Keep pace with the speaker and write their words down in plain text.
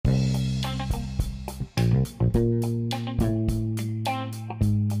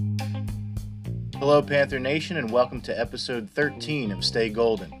Hello, Panther Nation, and welcome to episode 13 of Stay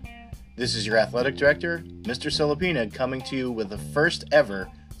Golden. This is your athletic director, Mr. Solopina, coming to you with the first ever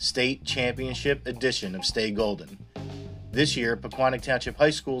state championship edition of Stay Golden. This year, Pequannock Township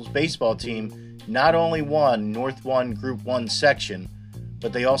High School's baseball team not only won North 1 Group 1 section,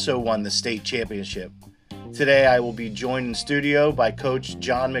 but they also won the state championship. Today, I will be joined in studio by Coach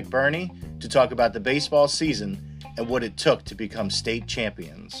John McBurney to talk about the baseball season and what it took to become state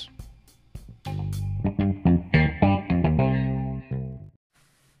champions.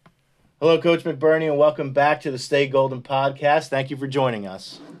 Hello, Coach McBurney, and welcome back to the Stay Golden podcast. Thank you for joining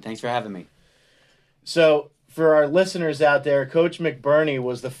us. Thanks for having me. So, for our listeners out there, Coach McBurney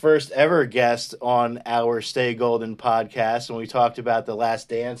was the first ever guest on our Stay Golden podcast when we talked about the Last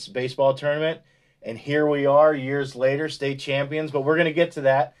Dance baseball tournament. And here we are, years later, state champions. But we're going to get to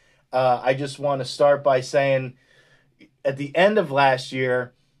that. I just want to start by saying, at the end of last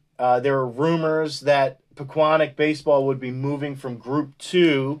year, there were rumors that Pequannock baseball would be moving from Group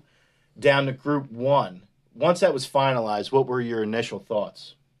 2 down to Group 1. Once that was finalized, what were your initial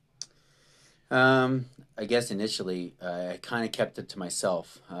thoughts? I guess initially I kind of kept it to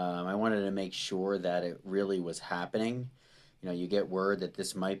myself. I wanted to make sure that it really was happening. You know, you get word that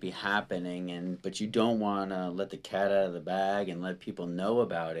this might be happening, but you don't want to let the cat out of the bag and let people know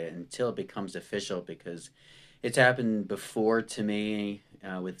about it until it becomes official, because it's happened before to me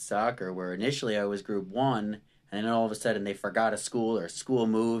with soccer, where initially I was Group 1, and then all of a sudden they forgot a school or school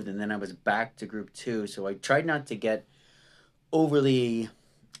moved, and then I was back to Group 2. So I tried not to get overly,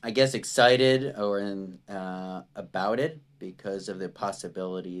 I guess, excited or about it, because of the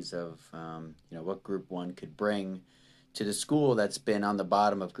possibilities of what Group 1 could bring to the school that's been on the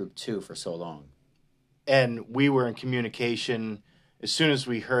bottom of Group 2 for so long. And we were in communication as soon as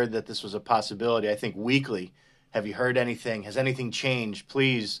we heard that this was a possibility, I think weekly. Have you heard anything? Has anything changed?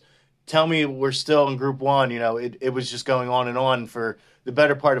 Please tell me we're still in Group 1. You know, it was just going on for the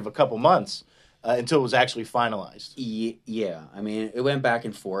better part of a couple months until it was actually finalized. Yeah. I mean, it went back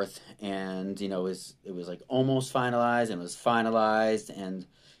and forth, and, it was like almost finalized, and it was finalized. And,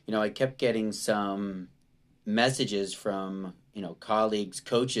 I kept getting some messages from, colleagues,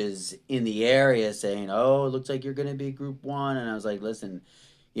 coaches in the area saying, oh, it looks like you're going to be Group 1. And I was like, listen,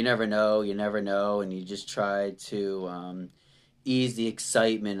 you never know. And you just try to ease the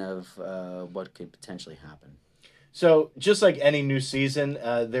excitement of what could potentially happen. So just like any new season,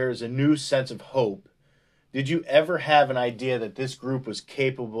 there's a new sense of hope. Did you ever have an idea that this group was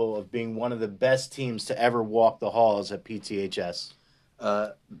capable of being one of the best teams to ever walk the halls at PTHS?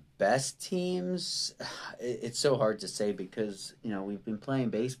 Best teams, it's so hard to say, because, we've been playing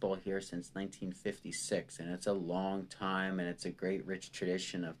baseball here since 1956, and it's a long time, and it's a great, rich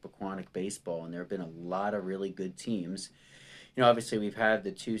tradition of Pequannock baseball, and there have been a lot of really good teams. Obviously we've had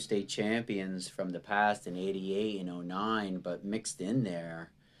the two state champions from the past in 88 and 09, but mixed in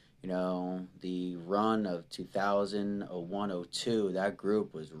there, the run of 2000, 01, 02, that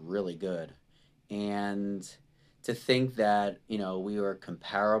group was really good. And to think that, we were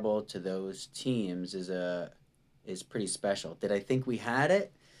comparable to those teams is pretty special. Did I think we had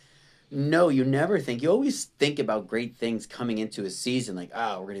it? No, you never think. You always think about great things coming into a season, like,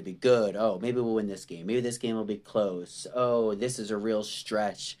 we're going to be good. Oh, maybe we'll win this game. Maybe this game will be close. Oh, this is a real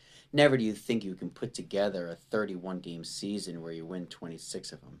stretch. Never do you think you can put together a 31-game season where you win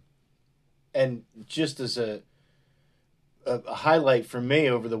 26 of them. And just as a highlight for me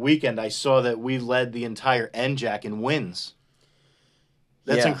over the weekend, I saw that we led the entire NJAC in wins.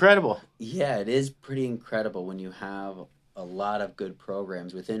 That's incredible. Yeah, it is pretty incredible when you have a lot of good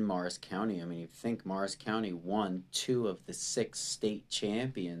programs within Morris County. I mean, you think Morris County won 2 of the 6 state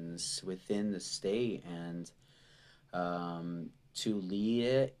champions within the state, and to lead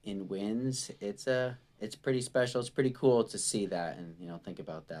it in wins, it's pretty special. It's pretty cool to see that, and think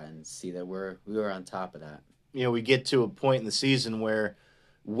about that and see that we were on top of that. We get to a point in the season where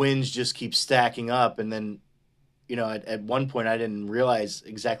wins just keep stacking up, and then at one point I didn't realize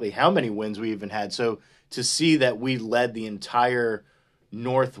exactly how many wins we even had. So to see that we led the entire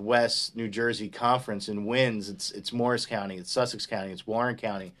Northwest New Jersey Conference in wins, it's Morris County, it's Sussex County, it's Warren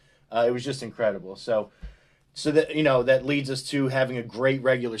County. It was just incredible. So that that leads us to having a great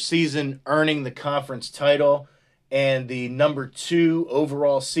regular season, earning the conference title, and the number 2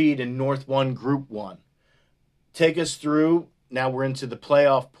 overall seed in North 1 Group 1. Take us through. Now we're into the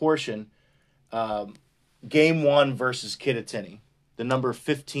playoff portion. Game 1 versus Kittatinny, the number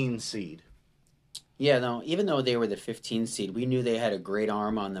 15 seed. Yeah, no, even though they were the 15 seed, we knew they had a great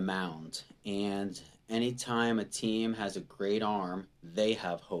arm on the mound. And anytime a team has a great arm, they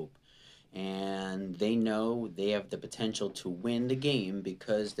have hope. and they know they have the potential to win the game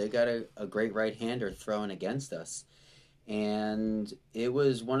because they got a great right-hander throwing against us. And it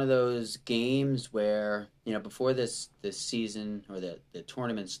was one of those games where, before this season or the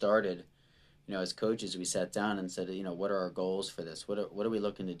tournament started, as coaches, we sat down and said, what are our goals for this? What are we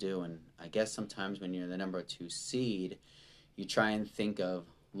looking to do? And I guess sometimes when you're the number 2 seed, you try and think of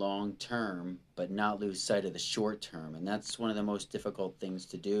long term, but not lose sight of the short term. And that's one of the most difficult things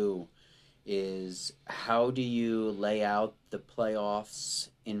to do is how do you lay out the playoffs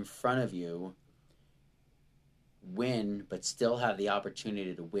in front of you, win, but still have the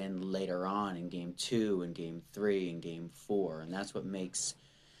opportunity to win later on in game 2 and game 3 and game 4. And that's what makes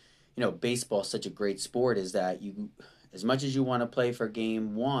baseball such a great sport, is that you, as much as you want to play for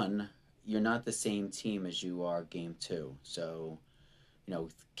game 1, you're not the same team as you are game 2. So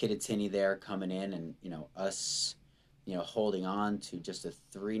Kittatinny there coming in, and us holding on to just a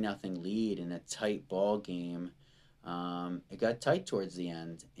 3-0 lead in a tight ball game. It got tight towards the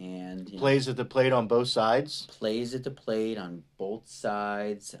end, and plays at the plate on both sides. Plays at the plate on both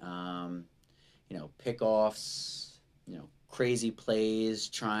sides. Pickoffs. Crazy plays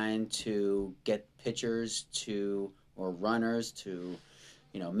trying to get pitchers to or runners to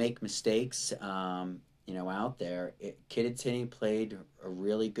make mistakes. Out there, Kittatinny played a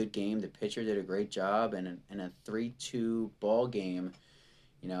really good game. The pitcher did a great job, and in a 3-2 ball game,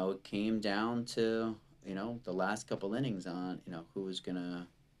 it came down to the last couple innings on who was gonna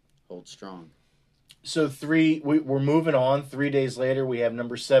hold strong. So we're moving on. 3 days later, we have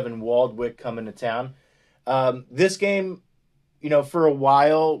number 7 Waldwick coming to town. This game, for a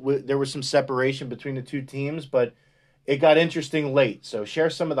while there was some separation between the two teams, but it got interesting late. So share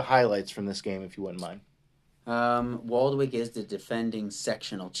some of the highlights from this game if you wouldn't mind. Waldwick is the defending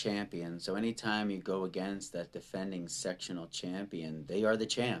sectional champion, so anytime you go against that defending sectional champion, they are the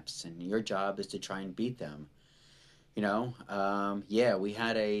champs, and your job is to try and beat them. We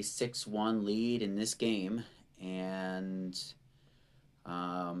had a 6-1 lead in this game, and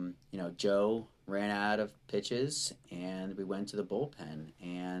Joe ran out of pitches, and we went to the bullpen,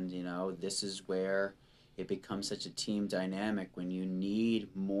 and this is where it becomes such a team dynamic when you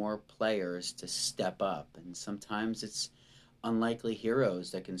need more players to step up. And sometimes it's unlikely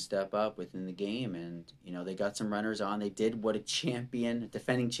heroes that can step up within the game. And, they got some runners on. They did what a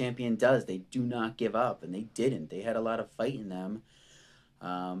defending champion does. They do not give up, and they didn't. They had a lot of fight in them.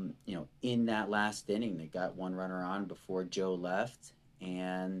 In that last inning, they got one runner on before Joe left,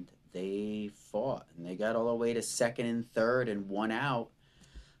 and they fought. And they got all the way to second and third and 1 out.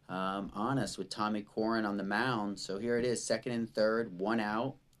 On us with Tommy Corrin on the mound. So here it is, second and third, 1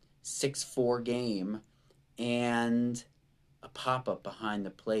 out, 6-4 game, and a pop-up behind the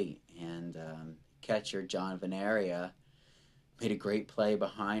plate. And catcher John Venaria made a great play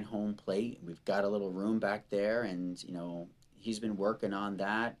behind home plate. We've got a little room back there, and, he's been working on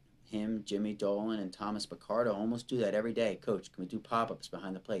that. Him, Jimmy Dolan, and Thomas Picardo almost do that every day. Coach, can we do pop-ups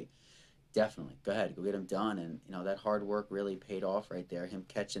behind the plate? Definitely. Go ahead. Go get him done. And, that hard work really paid off right there. Him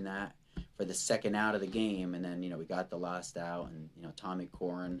catching that for the second out of the game. And then, we got the last out. And, Tommy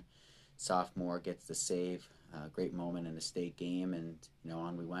Corrin, sophomore, gets the save. Great moment in the state game. And,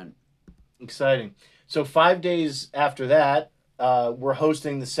 on we went. Exciting. So 5 days after that, we're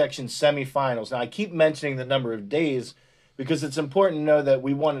hosting the section semifinals. Now, I keep mentioning the number of days because it's important to know that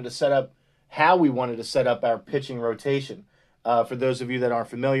we wanted to set up how we wanted to set up our pitching rotation. For those of you that aren't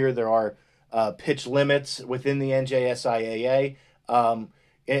familiar, there are pitch limits within the NJSIAA,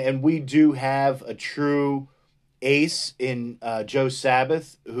 and we do have a true ace in Joe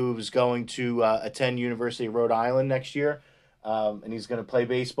Sabbath, who's going to attend University of Rhode Island next year, and he's going to play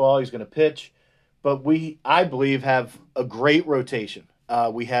baseball. He's going to pitch, but I believe, have a great rotation.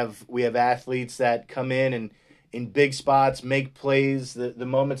 We have athletes that come in big spots, make plays. The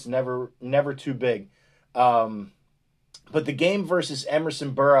moment's never too big. But the game versus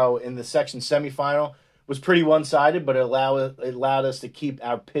Emerson Borough in the section semifinal was pretty one-sided, but it allowed us to keep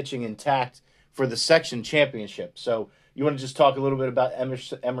our pitching intact for the section championship. So you want to just talk a little bit about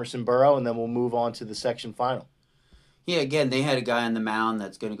Emerson Borough, and then we'll move on to the section final. Yeah, again, they had a guy on the mound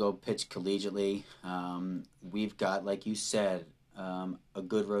that's going to go pitch collegiately. We've got, like you said, a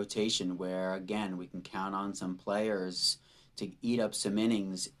good rotation where, again, we can count on some players to eat up some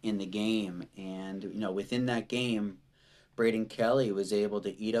innings in the game. And, within that game, Braden Kelly was able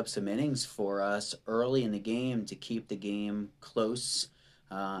to eat up some innings for us early in the game to keep the game close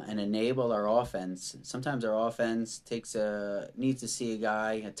and enable our offense. Sometimes our offense needs to see a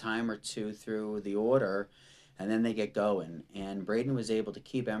guy a time or two through the order, and then they get going. And Braden was able to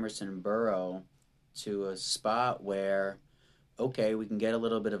keep Emerson Borough to a spot where, okay, we can get a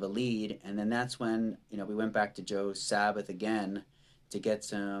little bit of a lead. And then that's when, we went back to Joe Sabbath again to get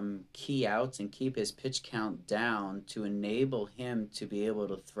some key outs and keep his pitch count down to enable him to be able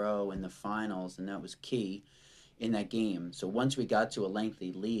to throw in the finals. And that was key in that game. So once we got to a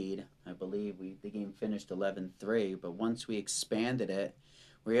lengthy lead, I believe the game finished 11-3, but once we expanded it,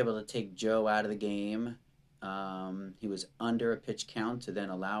 we were able to take Joe out of the game. He was under a pitch count to then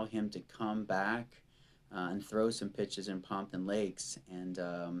allow him to come back and throw some pitches in Pompton Lakes. And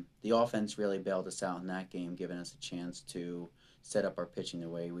the offense really bailed us out in that game, giving us a chance to set up our pitching the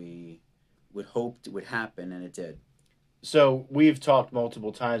way we would hoped would happen, and it did. So we've talked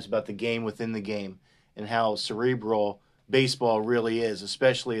multiple times about the game within the game and how cerebral baseball really is,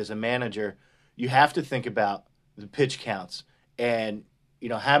 especially as a manager. You have to think about the pitch counts and,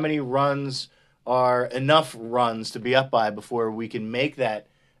 how many runs are enough runs to be up by before we can make that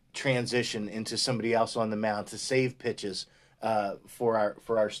transition into somebody else on the mound to save pitches for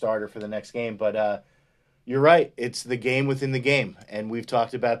our starter for the next game. But you're right. It's the game within the game. And we've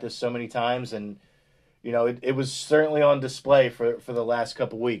talked about this so many times, and it was certainly on display for the last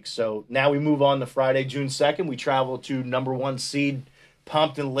couple weeks. So now we move on to Friday, June 2nd. We travel to number 1 seed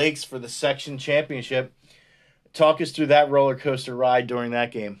Pompton Lakes for the section championship. Talk us through that roller coaster ride during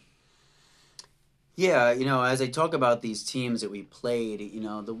that game. Yeah, as I talk about these teams that we played,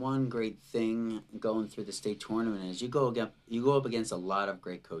 the one great thing going through the state tournament is you go up against a lot of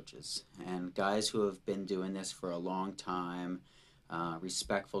great coaches and guys who have been doing this for a long time.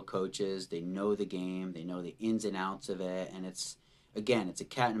 Respectful coaches. They know the game. They know the ins and outs of it. And it's a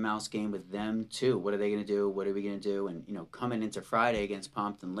cat and mouse game with them too. What are they going to do? What are we going to do? And, coming into Friday against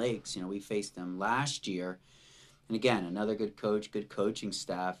Pompton Lakes, we faced them last year. And again, another good coach, good coaching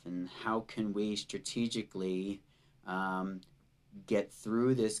staff. And how can we strategically get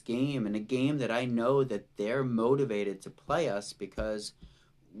through this game? And a game that I know that they're motivated to play us because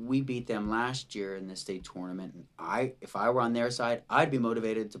we beat them last year in the state tournament. And if I were on their side, I'd be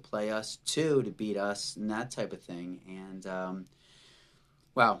motivated to play us too, to beat us and that type of thing. And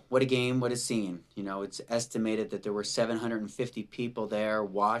wow, what a game, what a scene. It's estimated that there were 750 people there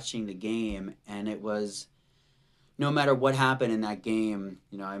watching the game, and it was, no matter what happened in that game,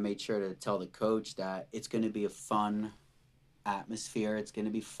 I made sure to tell the coach that it's going to be a fun atmosphere. It's going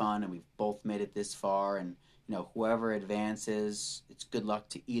to be fun, and we've both made it this far, and whoever advances, it's good luck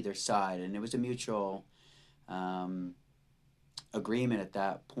to either side. And it was a mutual agreement at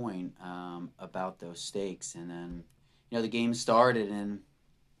that point about those stakes. And then, the game started, and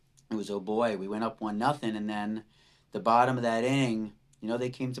it was, oh boy, we went up 1-0, and then the bottom of that inning, they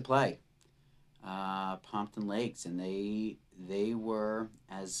came to play. Pompton Lakes, and they were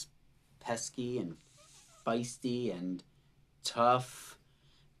as pesky and feisty and tough,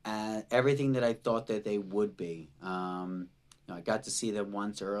 everything that I thought that they would be. I got to see them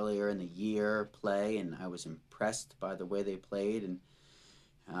once earlier in the year play, and I was impressed by the way they played and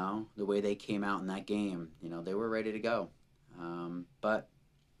the way they came out in that game. They were ready to go. But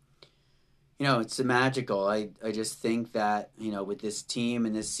it's magical. I just think that, with this team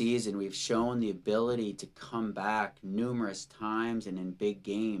and this season, we've shown the ability to come back numerous times and in big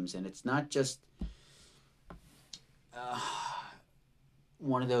games. And it's not just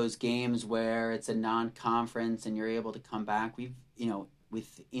one of those games where it's a non-conference and you're able to come back. We've,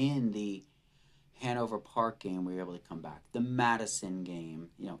 within the Hanover Park game, we were able to come back. The Madison game,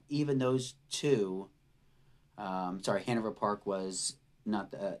 even those two, Hanover Park was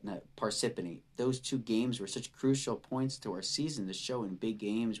not Parsippany. Those two games were such crucial points to our season to show in big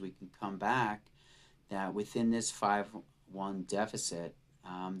games we can come back, that within this 5-1 deficit,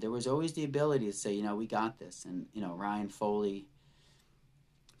 there was always the ability to say, we got this. And, Ryan Foley,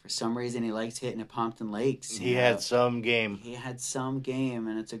 for some reason, he likes hitting at Pompton Lakes. He had some game.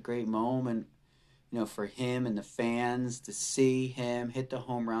 And it's a great moment, for him and the fans to see him hit the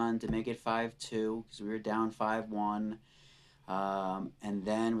home run to make it 5-2, because we were down 5-1. And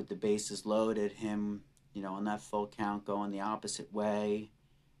then with the bases loaded, him, on that full count going the opposite way,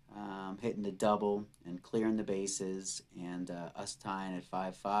 hitting the double and clearing the bases, and us tying at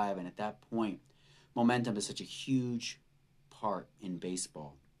 5-5. And at that point, momentum is such a huge part in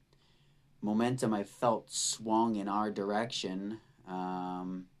baseball. Momentum, I felt, swung in our direction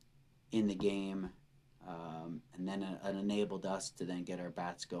in the game, and then it enabled us to then get our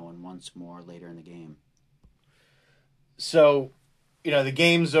bats going once more later in the game. So, the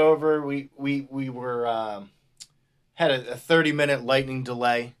game's over. We were had a 30-minute lightning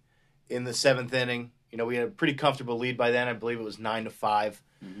delay in the 7th inning. We had a pretty comfortable lead by then. I believe it was 9-5.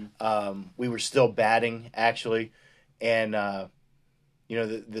 Mm-hmm. We were still batting, actually, and the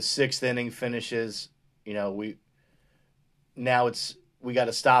 6th inning finishes. now we got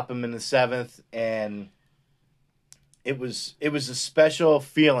to stop them in the 7th, and it was a special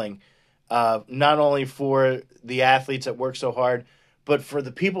feeling, not only for the athletes that work so hard, but for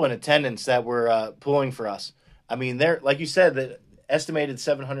the people in attendance that were pulling for us. I mean, there, like you said, the estimated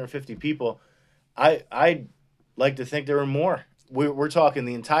 750 people. I'd like to think there were more. We're talking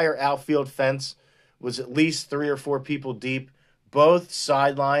the entire outfield fence was at least 3 or 4 people deep. Both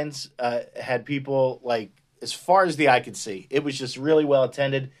sidelines had people like as far as the eye could see. It was just really well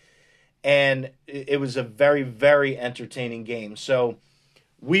attended, and it was a very, very entertaining game. So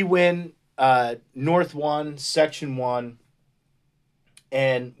we win North 1, Section 1,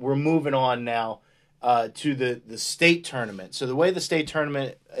 and we're moving on now to the state tournament. So the way the state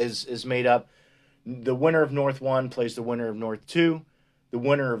tournament is made up, the winner of North 1 plays the winner of North 2. The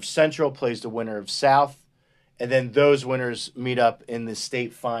winner of Central plays the winner of South. And then those winners meet up in the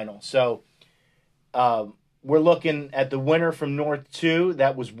state final. So we're looking at the winner from North 2.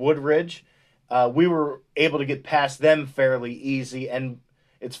 That was Woodridge. We were able to get past them fairly easy. And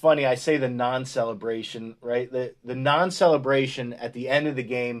it's funny, I say the non-celebration, right? The non-celebration at the end of the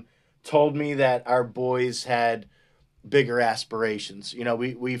game told me that our boys had bigger aspirations. You know,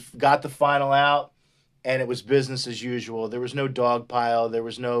 we've got the final out, and it was business as usual. There was no dog pile. There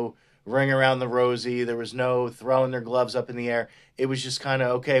was no ring around the rosy. There was no throwing their gloves up in the air. It was just kind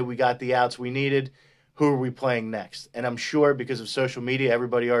of, okay, we got the outs we needed. Who are we playing next? And I'm sure because of social media,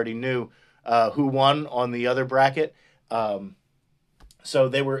 everybody already knew who won on the other bracket. So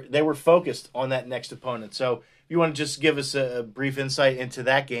they were focused on that next opponent. So if you want to just give us a brief insight into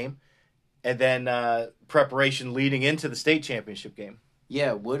that game, and then preparation leading into the state championship game.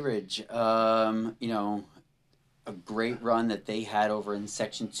 Yeah, Woodridge, you know, a great run that they had over in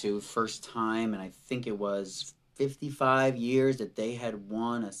Section 2. First time, and I think it was 55 years that they had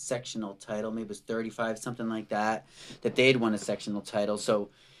won a sectional title. Maybe it was 35, something like that they had won a sectional title. So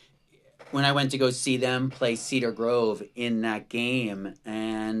when I went to go see them play Cedar Grove in that game,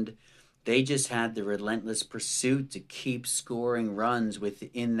 and they just had the relentless pursuit to keep scoring runs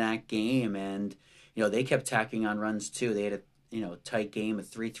within that game. And, you know, they kept tacking on runs too. They had a tight game, a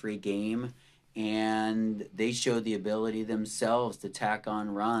 3-3 game, and they showed the ability themselves to tack on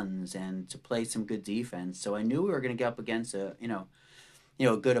runs and to play some good defense. So I knew we were going to get up against a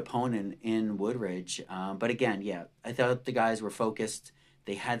good opponent in Woodridge. But again, yeah, I thought the guys were focused.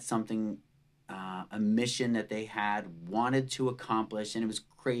 They had something, a mission that they wanted to accomplish, and it was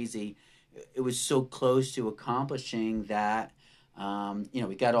crazy. It was so close to accomplishing that,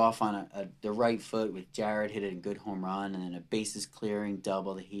 we got off on the right foot with Jared hit a good home run and then a bases clearing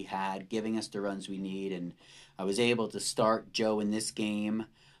double that he had, giving us the runs we need. And I was able to start Joe in this game,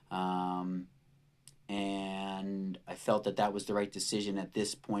 and I felt that was the right decision at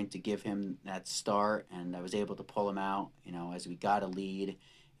this point to give him that start, and I was able to pull him out, as we got a lead.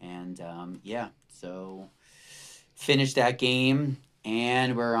 And, so finished that game.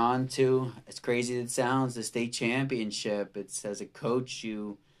 And we're on to, as crazy as it sounds, the state championship. It's, as a coach,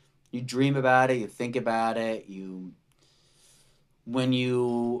 you dream about it, you think about it. When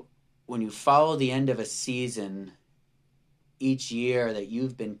you follow the end of a season each year that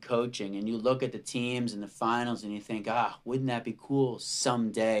you've been coaching, and you look at the teams in the finals and you think, wouldn't that be cool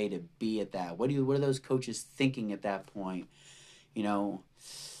someday to be at that? What are those coaches thinking at that point? You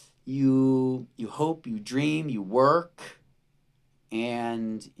hope, you dream, you work.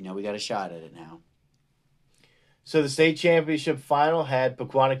 And, we got a shot at it now. So the state championship final had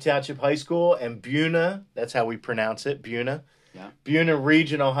Pequannock Township High School and Buna, that's how we pronounce it, Buna. Yeah. Buna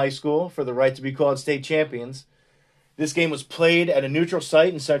Regional High School for the right to be called state champions. This game was played at a neutral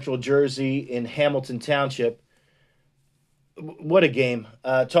site in Central Jersey in Hamilton Township. What a game.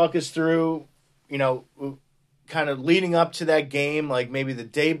 Talk us through, kind of leading up to that game, like maybe the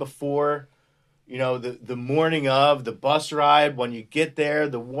day before, the morning of, the bus ride, when you get there,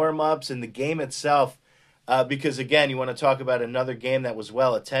 the warm-ups, and the game itself. Because, again, you want to talk about another game that was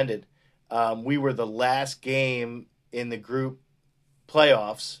well attended. We were the last game in the group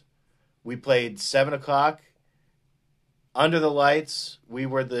playoffs. We played 7 o'clock under the lights. We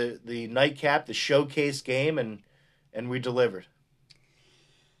were the nightcap, the showcase game, and we delivered.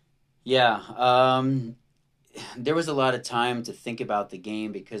 Yeah, there was a lot of time to think about the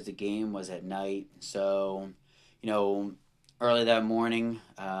game because the game was at night. So, early that morning,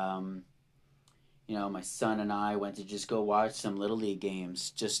 my son and I went to just go watch some Little League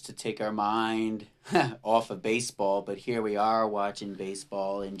games just to take our mind off of baseball. But here we are watching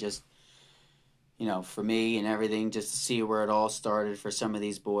baseball and just, for me and everything, just to see where it all started for some of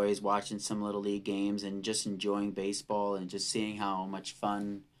these boys, watching some Little League games and just enjoying baseball and just seeing how much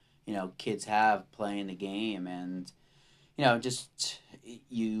fun kids have playing the game. And, just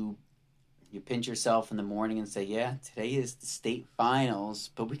you pinch yourself in the morning and say, yeah, today is the state finals,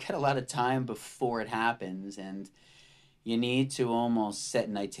 but we got a lot of time before it happens, and you need to almost set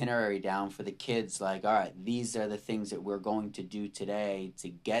an itinerary down for the kids, like, all right, these are the things that we're going to do today to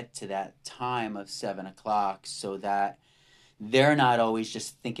get to that time of 7 o'clock, so that they're not always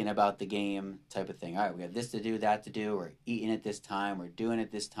just thinking about the game type of thing. All right, we have this to do, that to do, we're eating at this time, we're doing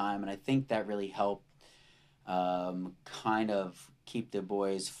it this time. And I think that really helped kind of keep the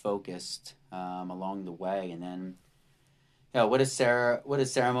boys focused along the way. And then, what a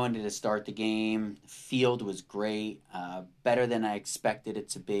ceremony to start the game. The field was great, better than I expected it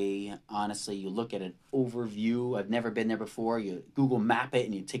to be. Honestly, you look at an overview. I've never been there before. You Google Map it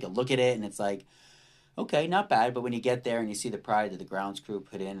and you take a look at it, and it's like, okay, not bad. But when you get there and you see the pride that the grounds crew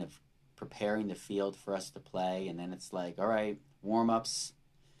put in of preparing the field for us to play, and then it's like, all right, warm ups,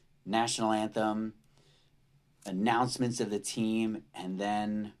 national anthem, announcements of the team, and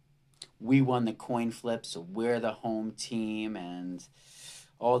then we won the coin flip, so we're the home team, and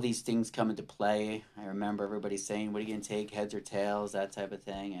all these things come into play. I remember everybody saying, what are you going to take, heads or tails, that type of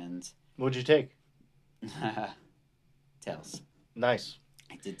thing, and What'd you take? tails. Nice.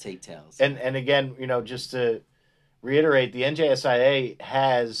 I did take tails. And again, just to reiterate, the NJSIA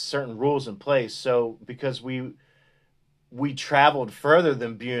has certain rules in place. So because we traveled further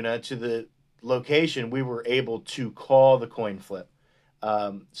than Buna to the location, we were able to call the coin flip.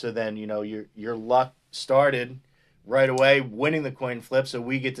 So then, your luck started right away winning the coin flip. So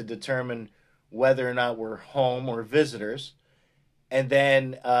we get to determine whether or not we're home or visitors. And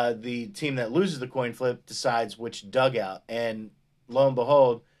then the team that loses the coin flip decides which dugout. And lo and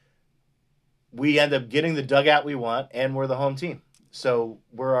behold, we end up getting the dugout we want, and we're the home team. So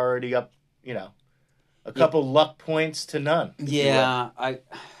we're already up, a couple luck points to none. Yeah,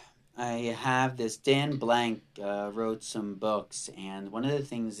 I have this. Dan Blank wrote some books, and one of the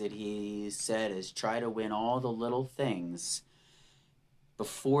things that he said is try to win all the little things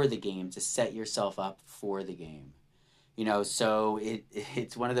before the game to set yourself up for the game. So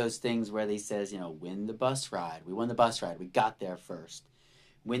it's one of those things where he says, win the bus ride. We won the bus ride. We got there first.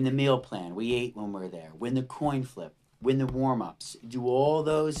 Win the meal plan. We ate when we were there. Win the coin flip. Win the warm-ups. Do all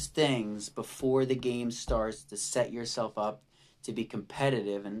those things before the game starts to set yourself up to be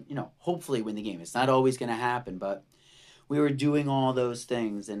competitive and, hopefully win the game. It's not always going to happen, but we were doing all those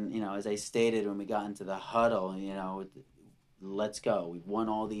things. And, as I stated when we got into the huddle, let's go. We've won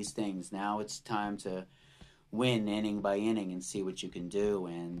all these things. Now it's time to win inning by inning and see what you can do.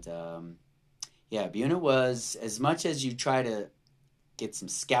 And, Buna was, as much as you try to get some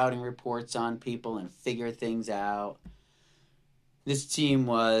scouting reports on people and figure things out, this team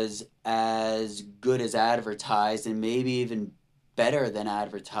was as good as advertised and maybe even better than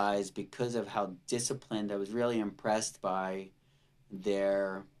advertised because of how disciplined. I was really impressed by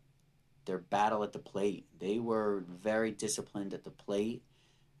their battle at the plate. They were very disciplined at the plate.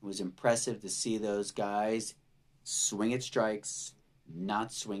 It was impressive to see those guys swing at strikes,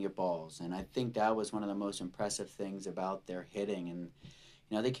 not swing at balls. And I think that was one of the most impressive things about their hitting. And,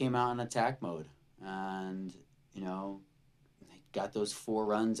 they came out in attack mode. And, they got those 4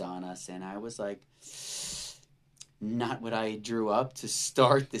 runs on us. And I was like, not what I drew up to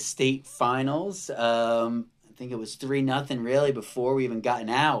start the state finals. I think it was 3-0 really before we even gotten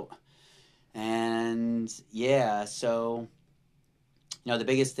out. And, so, the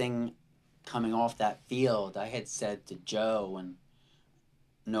biggest thing coming off that field, I had said to Joe, and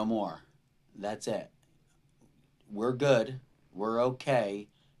no more. That's it. We're good. We're okay.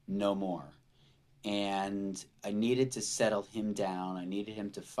 No more. And I needed to settle him down. I needed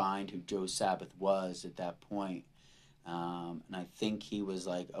him to find who Joe Sabbath was at that point. And I think he was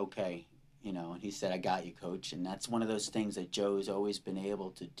like, okay, and he said, I got you, coach. And that's one of those things that Joe's always been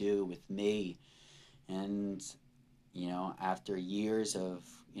able to do with me. And, after years of,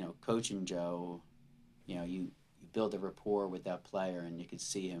 coaching Joe, you build a rapport with that player, and you could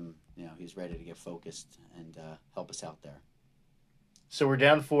see him, he's ready to get focused and help us out there. So we're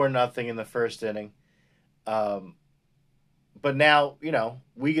down 4-0 in the first inning. But now,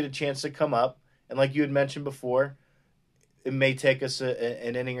 we get a chance to come up. And like you had mentioned before, it may take us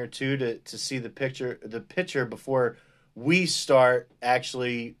an inning or two to see the pitcher before we start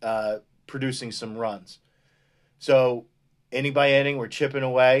actually producing some runs. So inning by inning, we're chipping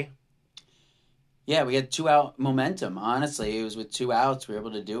away. Yeah, we had 2-out momentum. Honestly, it was with 2 outs we were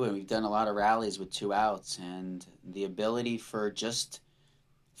able to do it. We've done a lot of rallies with 2 outs, and the ability for just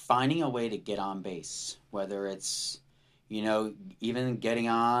finding a way to get on base, whether it's, even getting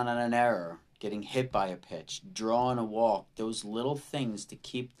on an error, getting hit by a pitch, drawing a walk, those little things to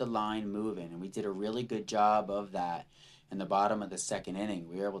keep the line moving. And we did a really good job of that. in the bottom of the second inning.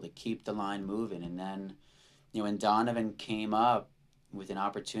 We were able to keep the line moving. And then, when Donovan came up with an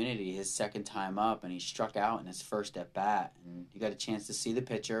opportunity, his second time up, and he struck out in his first at bat, and you got a chance to see the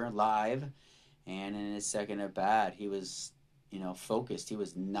pitcher live. And in his second at bat, he was, focused. He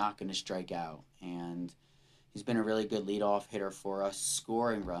was not going to strike out. And he's been a really good leadoff hitter for us,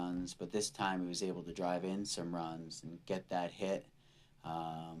 scoring runs, but this time he was able to drive in some runs and get that hit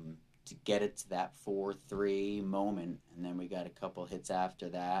to get it to that 4-3 moment. And then we got a couple hits after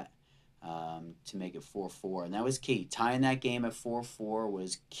that to make it 4-4. And that was key. Tying that game at 4-4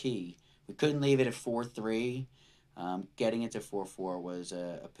 was key. We couldn't leave it at 4-3. Getting it to 4-4 was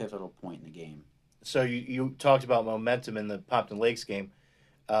a pivotal point in the game. So you talked about momentum in the Pompton Lakes game.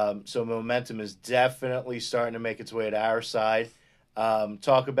 So momentum is definitely starting to make its way to our side.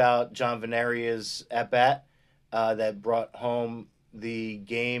 Talk about John Veneria's at-bat that brought home the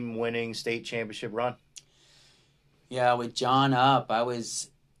game-winning state championship run. Yeah, with John up,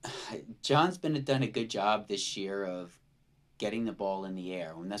 John's done a good job this year of getting the ball in the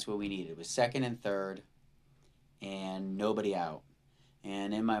air, and that's what we needed. It was second and third, and nobody out.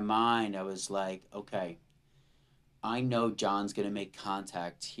 And in my mind, I was like, okay, I know John's going to make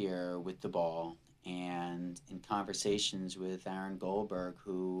contact here with the ball. And in conversations with Aaron Goldberg,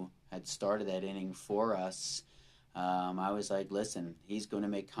 who had started that inning for us, I was like, listen, he's going to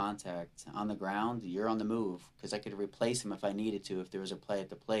make contact on the ground. You're on the move, because I could replace him if I needed to, if there was a play at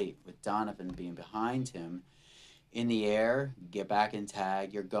the plate. With Donovan being behind him, in the air, get back and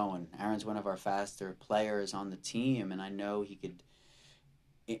tag, you're going. Aaron's one of our faster players on the team, and I know he could,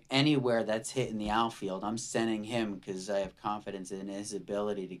 anywhere that's hit in the outfield, I'm sending him because I have confidence in his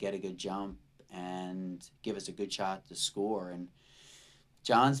ability to get a good jump and give us a good shot to score. And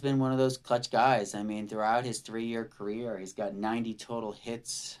John's been one of those clutch guys. I mean, throughout his 3-year career, he's got 90 total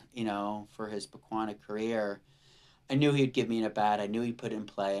hits, for his Pequannock career. I knew he'd give me an at-bat. I knew he'd put it in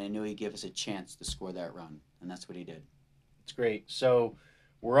play, and I knew he'd give us a chance to score that run. And that's what he did. It's great. So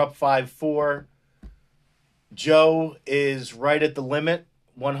we're up 5-4. Joe is right at the limit.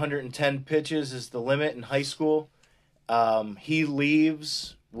 110 pitches is the limit in high school. He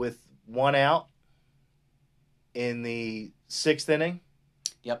leaves with 1 out in the 6th inning.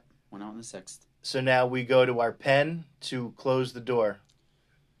 Yep, 1 out in the 6th. So now we go to our pen to close the door.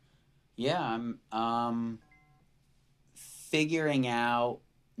 Yeah, I'm figuring out,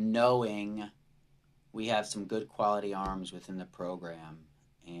 knowing we have some good quality arms within the program.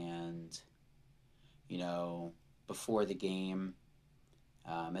 And, before the game,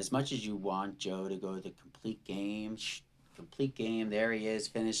 as much as you want Joe to go the complete game, there he is,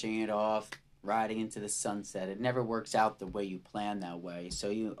 finishing it off, riding into the sunset. It never works out the way you plan that way. So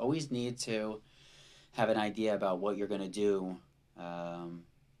you always need to have an idea about what you're going to do down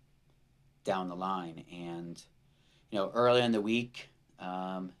the line. And, early in the week,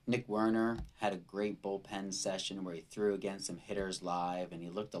 Nick Werner had a great bullpen session where he threw against some hitters live, and he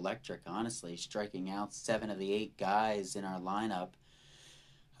looked electric, honestly, striking out 7 of the 8 guys in our lineup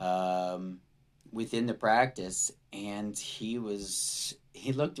within the practice, and he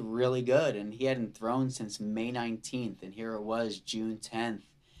looked really good, and he hadn't thrown since May 19th, and here it was June 10th.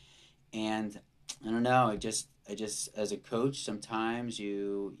 And I don't know, I just as a coach, sometimes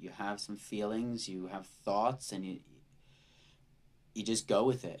you have some feelings, you have thoughts, and you just go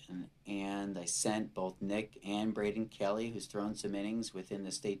with it. And I sent both Nick and Braden Kelly, who's thrown some innings within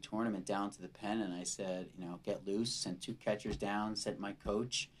the state tournament, down to the pen, and I said, get loose. Sent 2 catchers down, sent my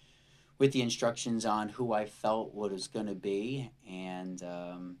coach with the instructions on who I felt what it was going to be. And,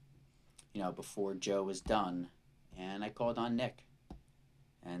 before Joe was done, and I called on Nick.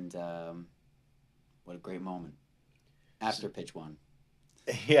 And what a great moment after pitch 1.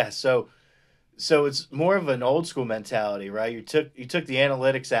 Yeah, so it's more of an old school mentality, right? You took the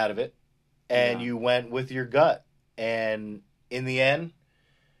analytics out of it, and you went with your gut. And in the end,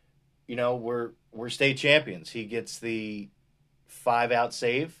 we're state champions. He gets the 5-out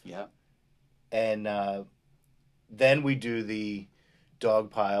save. Yeah. And then we do the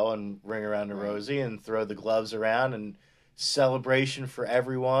dog pile and ring around the rosy and throw the gloves around and celebration for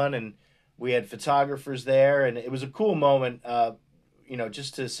everyone. And we had photographers there, and it was a cool moment,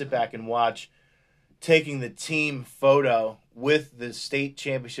 just to sit back and watch, taking the team photo with the state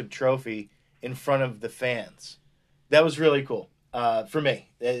championship trophy in front of the fans. That was really cool for me.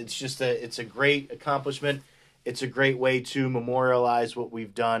 It's a great accomplishment. It's a great way to memorialize what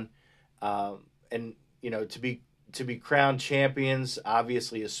we've done. And to be crowned champions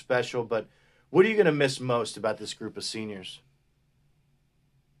obviously is special, but what are you going to miss most about this group of seniors?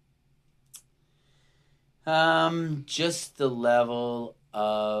 Just the level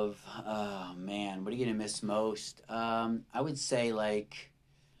of, oh man, what are you going to miss most? I would say, like,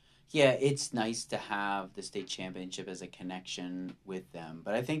 yeah, it's nice to have the state championship as a connection with them.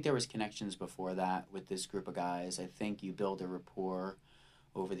 But I think there was connections before that with this group of guys. I think you build a rapport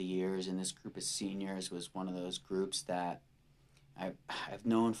over the years, and this group of seniors was one of those groups that I've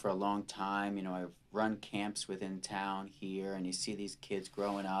known for a long time. You know, I've run camps within town here, and you see these kids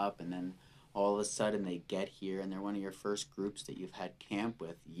growing up, and then all of a sudden they get here, and they're one of your first groups that you've had camp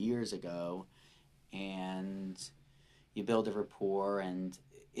with years ago, and you build a rapport, and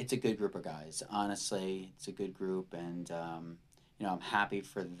it's a good group of guys. Honestly, it's a good group, and I'm happy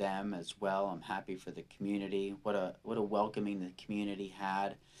for them as well. I'm happy for the community. What a welcoming the community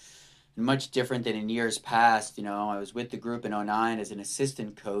had. And much different than in years past. You know, I was with the group in '09 as an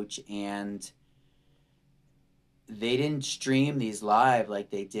assistant coach, and they didn't stream these live like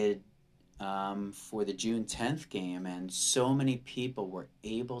they did for the June 10th game, and so many people were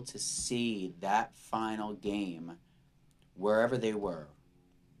able to see that final game wherever they were.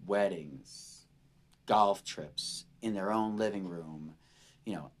 Weddings, golf trips, in their own living room,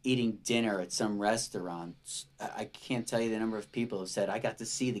 eating dinner at some restaurant. I can't tell you the number of people who said, I got to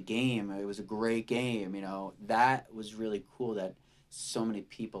see the game. It was a great game. That was really cool that so many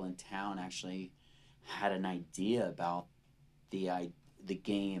people in town actually had an idea about the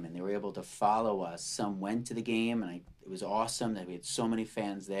game, and they were able to follow us. Some went to the game, and it was awesome that we had so many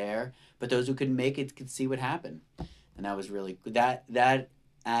fans there. But those who couldn't make it could see what happened, and that was really good. That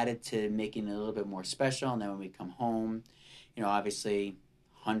added to making it a little bit more special. And then when we come home, obviously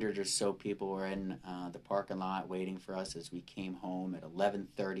 100 or so people were in the parking lot waiting for us as we came home at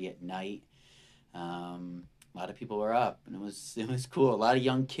 11:30 at night. A lot of people were up, and it was cool. A lot of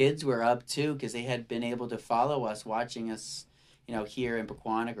young kids were up too, because they had been able to follow us, watching us, here in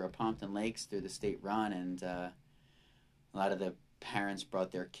Pequannock or Pompton Lakes through the state run, and a lot of the parents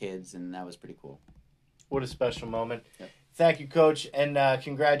brought their kids, and that was pretty cool. What a special moment. Yep. Thank you, Coach, and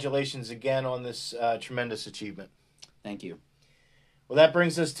congratulations again on this tremendous achievement. Thank you. Well, that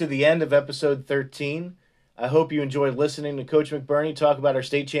brings us to the end of episode 13. I hope you enjoyed listening to Coach McBurney talk about our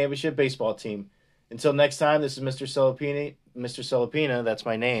state championship baseball team. Until next time, this is Mr. Salapina. Mr. Salapina, that's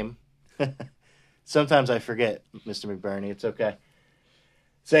my name. Sometimes I forget, Mr. McBurney. It's okay.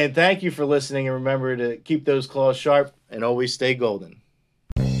 Saying thank you for listening, and remember to keep those claws sharp and always stay golden.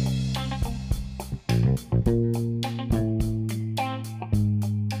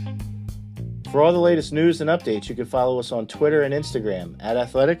 For all the latest news and updates, you can follow us on Twitter and Instagram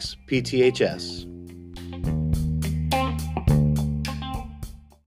 @AthleticsPTHS.